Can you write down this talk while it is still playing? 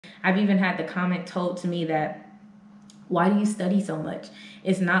I've even had the comment told to me that, why do you study so much?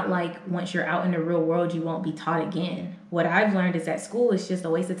 It's not like once you're out in the real world, you won't be taught again. What I've learned is that school is just a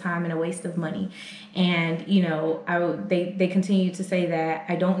waste of time and a waste of money. And, you know, they continue to say that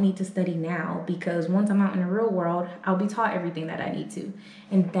I don't need to study now because once I'm out in the real world, I'll be taught everything that I need to.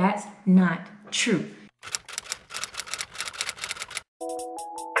 And that's not true.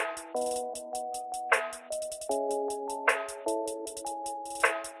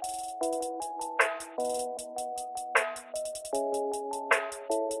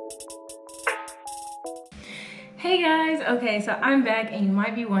 Hey guys, okay, so I'm back and you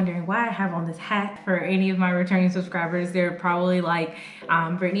might be wondering why I have on this hat. For any of my returning subscribers, they're probably like,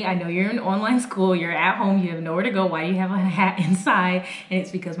 Brittany, I know you're in online school, you're at home, you have nowhere to go, why do you have a hat inside? And it's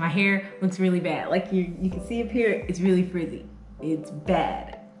because my hair looks really bad. Like you can see up here, it's really frizzy. It's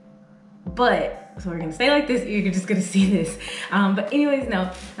bad. But, so we're gonna stay like this, you're just gonna see this. But anyways,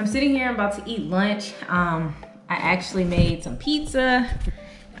 no, I'm sitting here, I'm about to eat lunch. I actually made some pizza.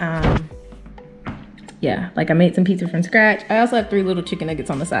 Yeah, like I made some pizza from scratch. I also have 3 little chicken nuggets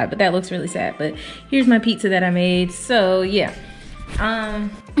on the side, but that looks really sad. But here's my pizza that I made. So yeah,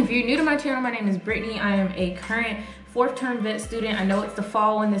 if you're new to my channel, my name is Brittany. I am a current 4th term vet student. I know it's the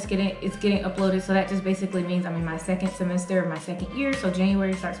fall when it's getting uploaded, so that just basically means I'm in my 2nd semester of my 2nd year. So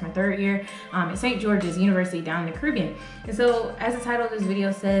January starts my 3rd year at St. George's University down in the Caribbean. And so as the title of this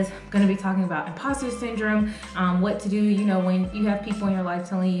video says, I'm gonna be talking about imposter syndrome, what to do, you know, when you have people in your life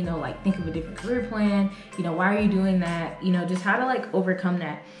telling you, you know, like think of a different career plan, you know, why are you doing that, you know, just how to like overcome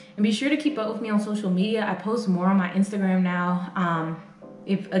that. And be sure to keep up with me on social media. I post more on my Instagram now.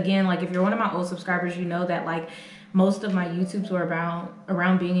 If you're one of my old subscribers, you know that like most of my YouTubes were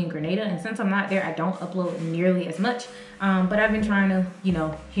around being in Grenada, and since I'm not there, I don't upload nearly as much. But I've been trying to, you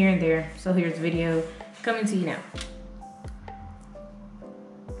know, here and there. So here's the video coming to you now.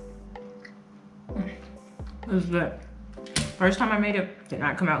 It was good. First time I made it, did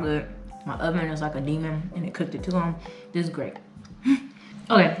not come out good. My oven is like a demon and it cooked it too long. This is great.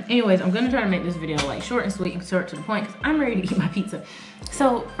 Okay, anyways, I'm gonna try to make this video like short and sweet and short to the point because I'm ready to eat my pizza.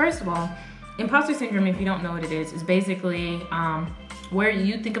 So first of all, imposter syndrome, if you don't know what it is basically where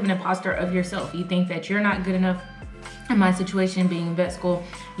you think of an imposter of yourself. You think that you're not good enough. In my situation, being in vet school,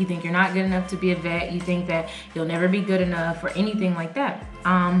 you think you're not good enough to be a vet. You think that you'll never be good enough or anything like that.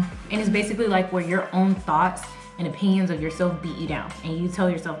 And it's basically like where your own thoughts and opinions of yourself beat you down. And you tell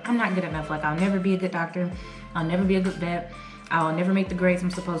yourself, I'm not good enough. Like, I'll never be a good doctor. I'll never be a good vet. I'll never make the grades I'm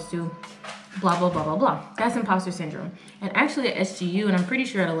supposed to. Blah, blah, blah, blah, blah. That's imposter syndrome. And actually at SGU, and I'm pretty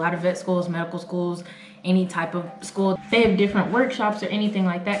sure at a lot of vet schools, medical schools, any type of school, they have different workshops or anything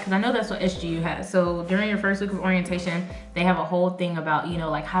like that, because I know that's what SGU has. So during your first week of orientation, they have a whole thing about, you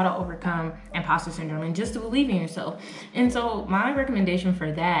know, like how to overcome imposter syndrome and just to believe in yourself. And so my recommendation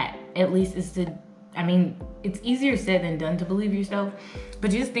for that, at least, is to, I mean, it's easier said than done to believe yourself,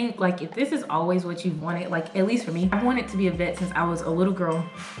 but just think like if this is always what you've wanted, like at least for me, I've wanted to be a vet since I was a little girl,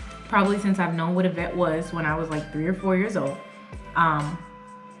 probably since I've known what a vet was when I was like 3 or 4 years old. I'm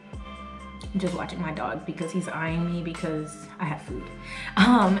just watching my dog because he's eyeing me because I have food.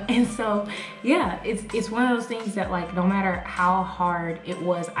 And so yeah, it's one of those things that like no matter how hard it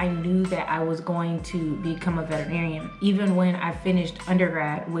was, I knew that I was going to become a veterinarian. Even when I finished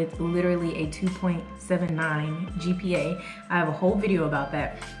undergrad with literally a 2.79 GPA, I have a whole video about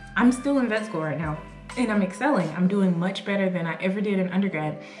that. I'm still in vet school right now and I'm excelling. I'm doing much better than I ever did in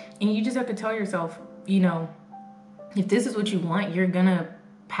undergrad. And you just have to tell yourself, you know, if this is what you want, you're gonna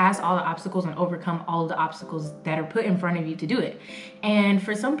pass all the obstacles and overcome all of the obstacles that are put in front of you to do it. And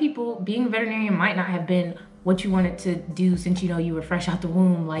for some people, being a veterinarian might not have been what you wanted to do since, you know, you were fresh out the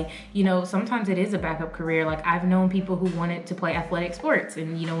womb. Like, you know, sometimes it is a backup career. Like I've known people who wanted to play athletic sports,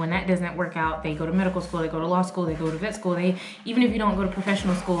 and you know, when that doesn't work out, they go to medical school, they go to law school, they go to vet school, they, even if you don't go to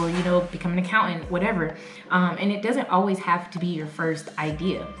professional school, you know, become an accountant, whatever. And it doesn't always have to be your first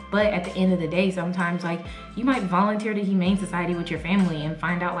idea. But at the end of the day, sometimes like you might volunteer to Humane Society with your family and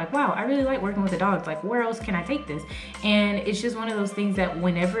find out like, wow, I really like working with the dogs. Like where else can I take this? And it's just one of those things that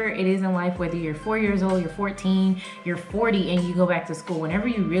whenever it is in life, whether you're 4 years old, you're 14, you're 40 and you go back to school, whenever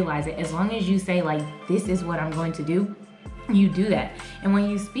you realize it, as long as you say like, this is what I'm going to do, you do that. And when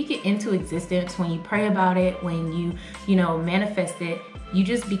you speak it into existence, when you pray about it, when you know, manifest it, you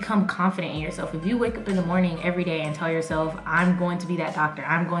just become confident in yourself. If you wake up in the morning every day and tell yourself, I'm going to be that doctor,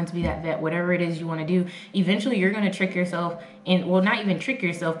 I'm going to be that vet, whatever it is you want to do, eventually you're going to trick yourself, and well, not even trick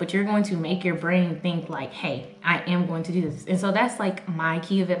yourself, but you're going to make your brain think like, hey, I am going to do this. And so that's like my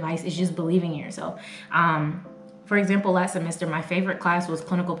key of advice, is just believing in yourself. For example, last semester, my favorite class was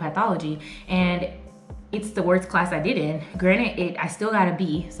clinical pathology, and it's the worst class I did in. Granted, I still got a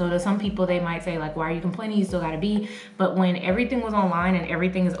B. So to some people, they might say like, why are you complaining? You still got a B. But when everything was online and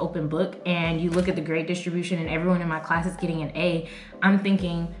everything is open book and you look at the grade distribution and everyone in my class is getting an A, I'm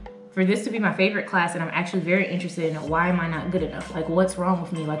thinking, for this to be my favorite class and I'm actually very interested in it, why am I not good enough? Like, what's wrong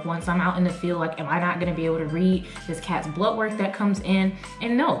with me? Like, once I'm out in the field, like, am I not gonna be able to read this cat's blood work that comes in?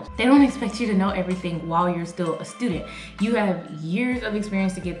 And no, they don't expect you to know everything while you're still a student. You have years of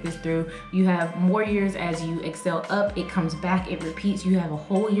experience to get this through. You have more years as you excel up, it comes back, it repeats. You have a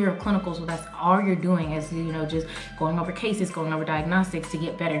whole year of clinicals, so that's all you're doing is, you know, just going over cases, going over diagnostics to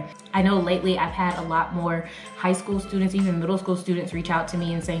get better. I know lately I've had a lot more high school students, even middle school students reach out to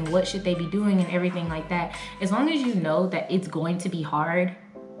me and saying, what should they be doing and everything like that. As long as you know that it's going to be hard,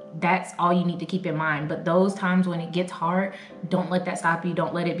 that's all you need to keep in mind. But those times when it gets hard, don't let that stop you.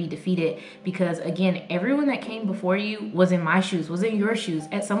 Don't let it be defeated. Because again, everyone that came before you was in my shoes, was in your shoes.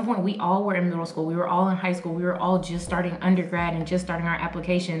 At some point, we all were in middle school. We were all in high school. We were all just starting undergrad and just starting our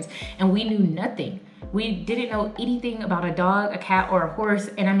applications, and we knew nothing. We didn't know anything about a dog, a cat, or a horse.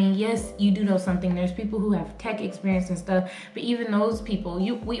 And I mean, yes, you do know something. There's people who have tech experience and stuff, but even those people,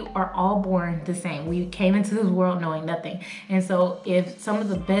 we are all born the same. We came into this world knowing nothing. And so if some of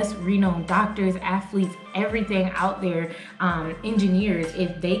the best renowned doctors, athletes, everything out there, engineers,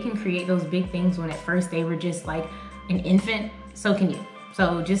 if they can create those big things when at first they were just like an infant, so can you.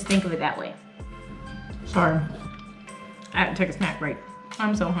 So just think of it that way. Sorry, I had to take a snack break.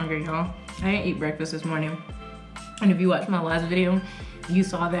 I'm so hungry, y'all. I didn't eat breakfast this morning. And if you watched my last video, you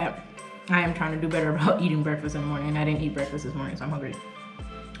saw that I am trying to do better about eating breakfast in the morning. I didn't eat breakfast this morning, so I'm hungry.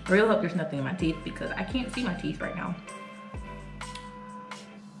 I really hope there's nothing in my teeth because I can't see my teeth right now.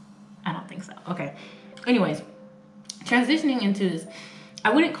 I don't think so. Okay. Anyways, transitioning into this,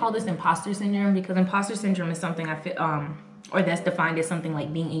 I wouldn't call this imposter syndrome because imposter syndrome is something I feel, or that's defined as something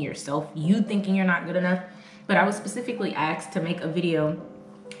like being in yourself, you thinking you're not good enough. But I was specifically asked to make a video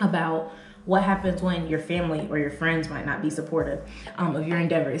about what happens when your family or your friends might not be supportive of your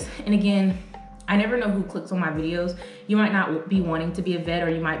endeavors. And again, I never know who clicks on my videos. You might not be wanting to be a vet, or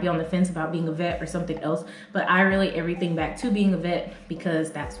you might be on the fence about being a vet or something else, but I relate everything back to being a vet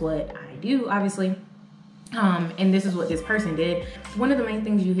because that's what I do, obviously. And this is what this person did. One of the main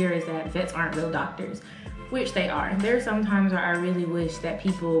things you hear is that vets aren't real doctors, which they are. There are some times where I really wish that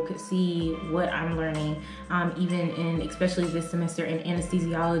people could see what I'm learning, even in, especially this semester, in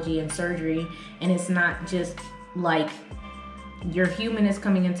anesthesiology and surgery. And it's not just like your human is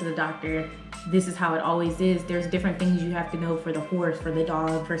coming into the doctor, this is how it always is. There's different things you have to know for the horse, for the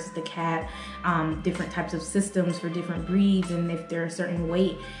dog versus the cat, different types of systems for different breeds, and if they're a certain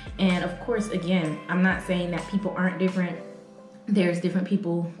weight. And of course, again, I'm not saying that people aren't different. There's different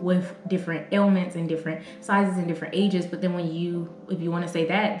people with different ailments and different sizes and different ages, but then if you want to say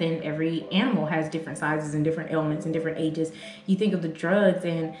that, then every animal has different sizes and different ailments and different ages. You think of the drugs,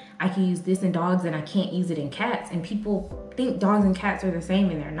 and I can use this in dogs and I can't use it in cats, and people think dogs and cats are the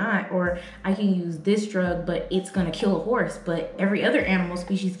same and they're not. Or I can use this drug but it's gonna kill a horse, but every other animal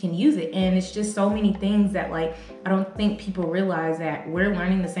species can use it. And it's just so many things that, like, I don't think people realize that we're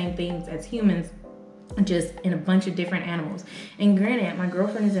learning the same things as humans, just in a bunch of different animals. And granted, my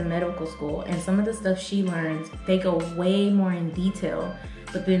girlfriend is in medical school, and some of the stuff she learns, they go way more in detail,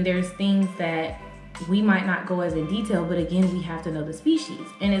 but then there's things that we might not go as in detail, but again, we have to know the species.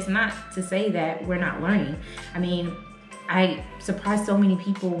 And it's not to say that we're not learning. I mean, I surprise so many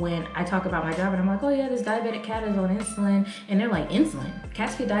people when I talk about my job and I'm like, oh yeah, this diabetic cat is on insulin. And they're like, insulin?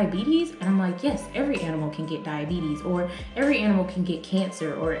 Cats get diabetes? And I'm like, yes, every animal can get diabetes, or every animal can get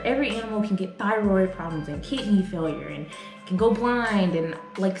cancer, or every animal can get thyroid problems and kidney failure and can go blind, and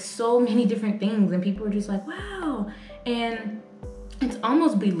like so many different things. And people are just like, wow. And it's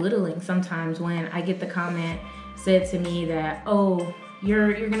almost belittling sometimes when I get the comment said to me that, oh,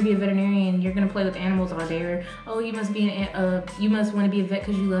 you're gonna be a veterinarian, you're gonna play with animals all day, or oh, you must want to be a vet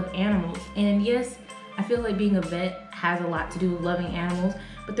because you love animals. And yes, I feel like being a vet has a lot to do with loving animals,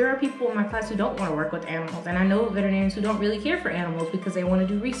 but there are people in my class who don't want to work with animals, and I know veterinarians who don't really care for animals because they want to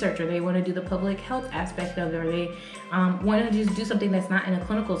do research, or they want to do the public health aspect of it, or they want to just do something that's not in a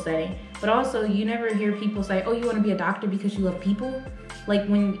clinical setting. But also, you never hear people say, oh, you want to be a doctor because you love people. Like,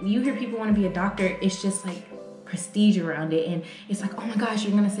 when you hear people want to be a doctor, it's just like prestige around it, and it's like, oh my gosh,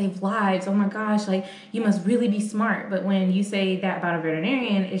 you're gonna save lives, oh my gosh, like you must really be smart. But when you say that about a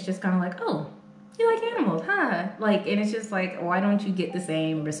veterinarian, it's just kind of like, oh you like animals, huh? Like, and it's just like, why don't you get the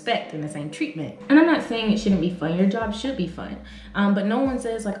same respect and the same treatment? And I'm not saying it shouldn't be fun. Your job should be fun. But no one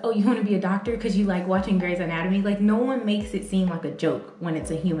says like, oh, you want to be a doctor because you like watching Grey's Anatomy. Like, no one makes it seem like a joke when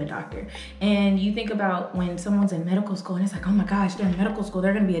it's a human doctor. And you think about when someone's in medical school and it's like, oh my gosh, they're in medical school,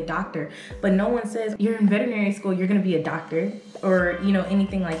 they're gonna be a doctor. But no one says you're in veterinary school, you're gonna be a doctor, or you know,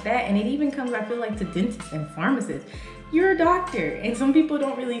 anything like that. And it even comes, I feel like, to dentists and pharmacists. You're a doctor, and some people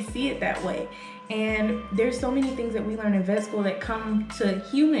don't really see it that way. And there's so many things that we learn in vet school that come to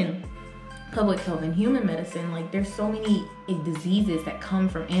human public health and human medicine. Like, there's so many diseases that come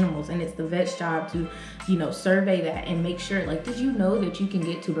from animals, and it's the vet's job to, you know, survey that and make sure, like, did you know that you can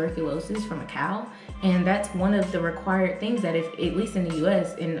get tuberculosis from a cow? And that's one of the required things that, if, at least in the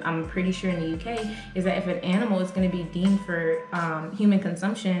US, and I'm pretty sure in the UK, is that if an animal is going to be deemed for human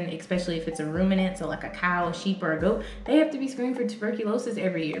consumption, especially if it's a ruminant, so like a cow, a sheep, or a goat, they have to be screened for tuberculosis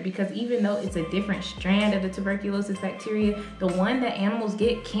every year, because even though it's a different strand of the tuberculosis bacteria, the one that animals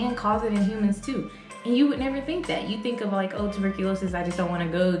get can cause it in humans too. And you would never think that. You think of like, oh, tuberculosis, I just don't want to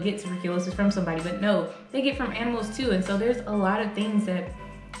go get tuberculosis from somebody. But no, they get from animals too. And so there's a lot of things that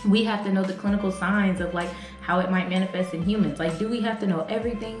we have to know, the clinical signs of like how it might manifest in humans. Like, do we have to know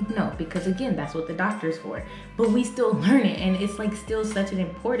everything? No, because again, that's what the doctor's for. But we still learn it, and it's like still such an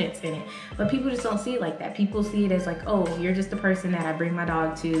importance in it. But people just don't see it like that. People see it as like, oh, you're just the person that I bring my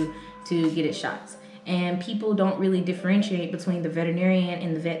dog to get its shots. And people don't really differentiate between the veterinarian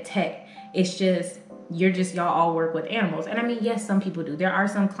and the vet tech. It's just, y'all all work with animals. And I mean, yes, some people do. There are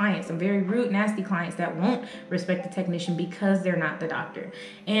some clients, some very rude, nasty clients that won't respect the technician because they're not the doctor.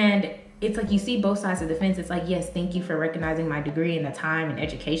 And it's like, you see both sides of the fence. It's like, yes, thank you for recognizing my degree and the time and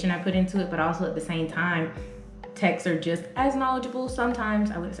education I put into it. But also at the same time, techs are just as knowledgeable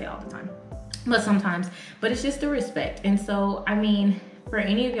sometimes. I wouldn't say all the time, but sometimes. But it's just the respect. And so, I mean, for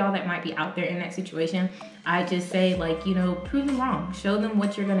any of y'all that might be out there in that situation, I just say, like, you know, prove them wrong. Show them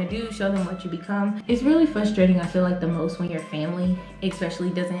what you're gonna do, show them what you become. It's really frustrating, I feel like, the most when your family especially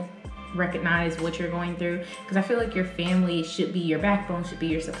doesn't recognize what you're going through, because I feel like your family should be your backbone, should be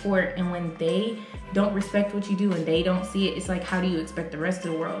your support. And when they don't respect what you do and they don't see it, it's like, how do you expect the rest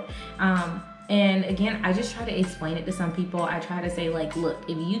of the world? And again, I just try to explain it to some people. I try to say, like, look,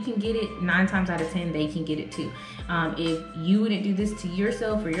 if you can get it, 9 times out of 10, they can get it too. If you wouldn't do this to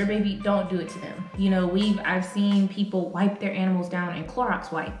yourself or your baby, don't do it to them. You know, I've seen people wipe their animals down in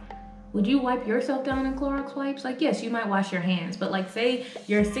Clorox wipe. Would you wipe yourself down in Clorox wipes? Like, yes, you might wash your hands, but like, say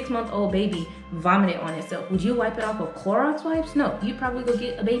your 6-month-old baby vomited on itself. Would you wipe it off with Clorox wipes? No, you'd probably go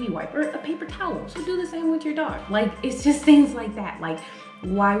get a baby wipe or a paper towel. So do the same with your dog. Like, it's just things like that. Like,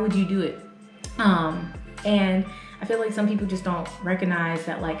 why would you do it? And I feel like some people just don't recognize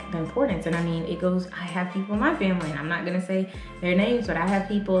that, like, the importance. And I mean, it goes, I have people in my family, and I'm not gonna say their names, but I have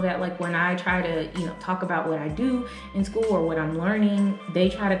people that, like, when I try to, you know, talk about what I do in school or what I'm learning, they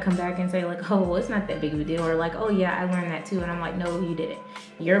try to come back and say, like, oh, well, it's not that big of a deal, or like, oh yeah, I learned that too. And I'm like, no, you didn't.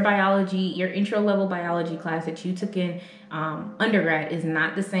 Your biology, your intro level biology class that you took in undergrad is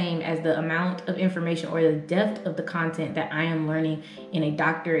not the same as the amount of information or the depth of the content that I am learning in a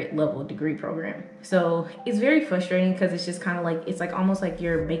doctorate level degree program. So it's very frustrating, because it's just kind of like, it's like almost like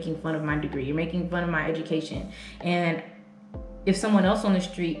you're making fun of my degree, you're making fun of my education. And if someone else on the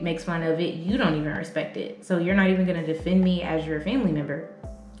street makes fun of it, you don't even respect it. So you're not even going to defend me as your family member.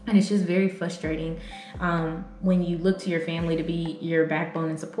 And it's just very frustrating when you look to your family to be your backbone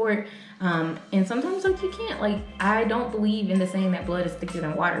and support. And sometimes, like, you can't. Like, I don't believe in the saying that blood is thicker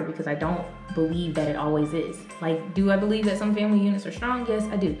than water, because I don't believe that it always is. Like, do I believe that some family units are strong? Yes,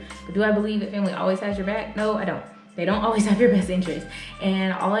 I do. But do I believe that family always has your back? No, I don't. They don't always have your best interest.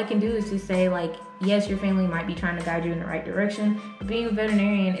 And all I can do is just say, like, yes, your family might be trying to guide you in the right direction, but being a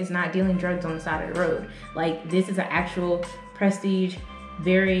veterinarian is not dealing drugs on the side of the road. Like, this is an actual prestige,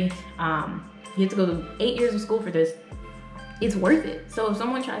 very, you have to go to 8 years of school for this. It's worth it. So if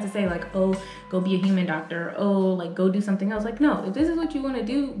someone tries to say, like, oh, go be a human doctor, oh, like, go do something else, like, no, if this is what you want to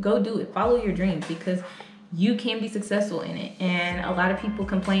do, go do it. Follow your dreams, because you can be successful in it. And a lot of people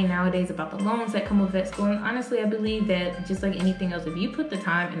complain nowadays about the loans that come with vet school. And honestly, I believe that just like anything else, if you put the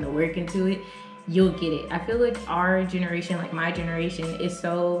time and the work into it, you'll get it. I feel like our generation, like my generation, is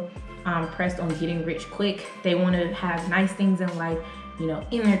so pressed on getting rich quick. They want to have nice things in life, you know,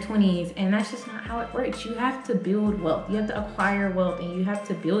 in their 20s, and that's just not how it works. You have to build wealth, you have to acquire wealth, and you have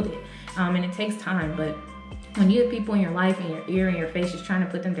to build it, and it takes time. But when you have people in your life, in your ear, in your face, just trying to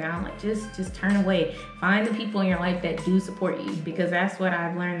put them down, like, just turn away. Find the people in your life that do support you, because that's what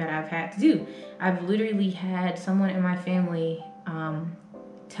I've learned that I've had to do. I've literally had someone in my family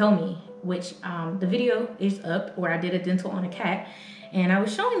tell me which the video is up where I did a dental on a cat. And I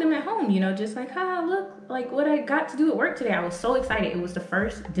was showing them at home, you know, just like, ah, look, like what I got to do at work today. I was so excited. It was the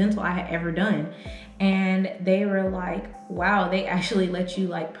first dental I had ever done. And they were like, wow, they actually let you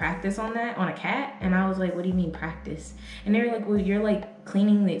like practice on that on a cat? And I was like, what do you mean practice? And they were like, well, you're like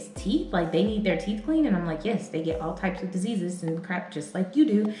cleaning its teeth, like they need their teeth cleaned. And I'm like, yes, they get all types of diseases and crap just like you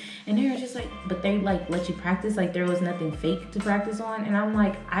do. And they were just like, but they like let you practice, like there was nothing fake to practice on. And I'm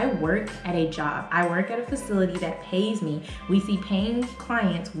like, I work at a job. I work at a facility that pays me. We see paying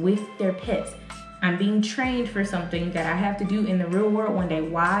clients with their pets. I'm being trained for something that I have to do in the real world one day.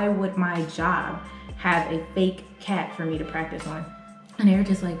 Why would my job have a fake cat for me to practice on? And they were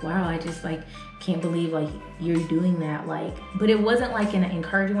just like, wow, I just like can't believe like you're doing that. Like, but it wasn't like in an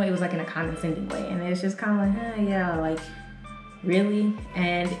encouraging way, it was like in a condescending way. And it's just kind of like, yeah, like really?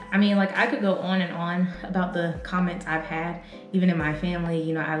 And I mean, like I could go on and on about the comments I've had, even in my family,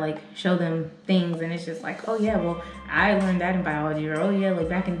 you know, I like show them things and it's just like, oh yeah, well, I learned that in biology, or oh yeah, like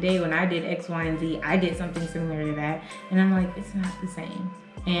back in the day when I did X, Y, and Z, I did something similar to that. And I'm like, it's not the same.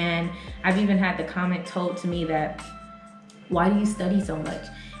 And I've even had the comment told to me that, why do you study so much?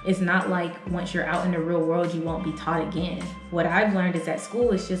 It's not like once you're out in the real world, you won't be taught again. What I've learned is that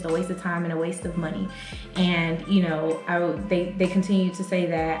school is just a waste of time and a waste of money. And you know, they continue to say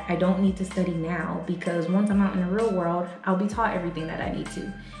that I don't need to study now because once I'm out in the real world, I'll be taught everything that I need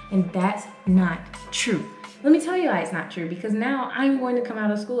to. And that's not true. Let me tell you why it's not true, because now I'm going to come out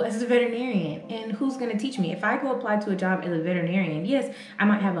of school as a veterinarian, and who's going to teach me? If I go apply to a job as a veterinarian, yes, I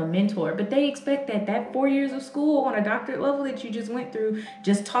might have a mentor, but they expect that 4 years of school on a doctorate level that you just went through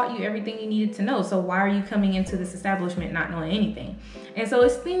just taught you everything you needed to know. So why are you coming into this establishment not knowing anything? And so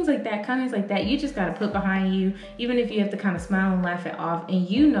it's things like that, comments like that, you just got to put behind you, even if you have to kind of smile and laugh it off, and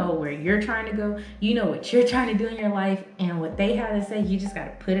you know where you're trying to go, you know what you're trying to do in your life, and what they have to say, you just got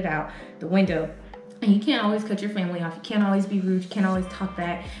to put it out the window. And you can't always cut your family off. You can't always be rude. You can't always talk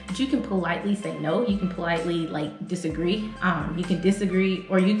back. But you can politely say no. You can politely like disagree. You can disagree,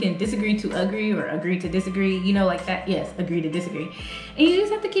 or you can disagree to agree, or agree to disagree. You know, like that. Yes, agree to disagree. And you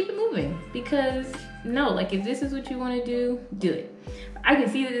just have to keep it moving, because no, like if this is what you want to do it. I can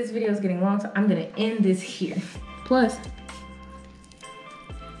see that this video is getting long, so I'm gonna end this here. Plus,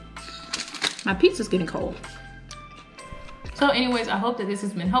 my pizza's getting cold. So anyways, I hope that this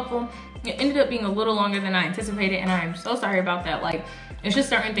has been helpful. It ended up being a little longer than I anticipated, and I'm so sorry about that. Like, it's just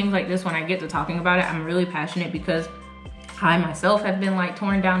certain things like this, when I get to talking about it, I'm really passionate, because I myself have been like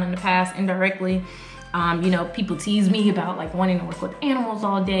torn down in the past indirectly. You know, people tease me about like wanting to work with animals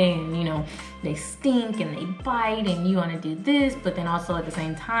all day, and you know, they stink and they bite and you want to do this, but then also at the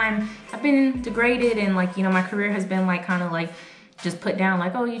same time, I've been degraded, and like, you know, my career has been like kind of like just put down,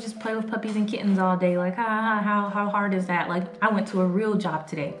 like, oh, you just play with puppies and kittens all day, like how hard is that? Like, I went to a real job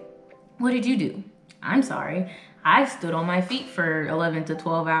today. What did you do? I'm sorry. I stood on my feet for 11 to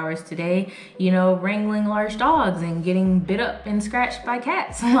 12 hours today, you know, wrangling large dogs and getting bit up and scratched by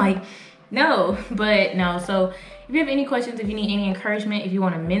cats. Like, no, but no. So if you have any questions, if you need any encouragement, if you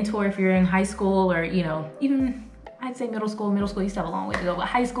want a mentor, if you're in high school, or, you know, even I'd say middle school, you still have a long way to go, but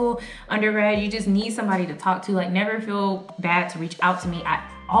high school, undergrad, you just need somebody to talk to. Like, never feel bad to reach out to me. I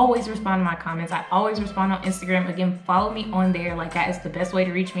always respond to my comments. I always respond on Instagram. Again, follow me on there. Like, that is the best way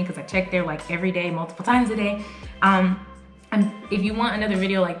to reach me, because I check there like every day, multiple times a day. And if you want another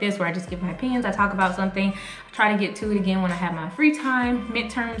video like this where I just give my opinions, I talk about something, I try to get to it again when I have my free time.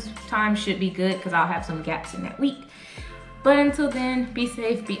 Midterms time should be good, because I'll have some gaps in that week. But until then, be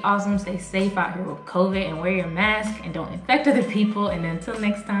safe, be awesome, stay safe out here with COVID, and wear your mask and don't infect other people. And until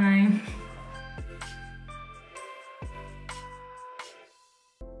next time.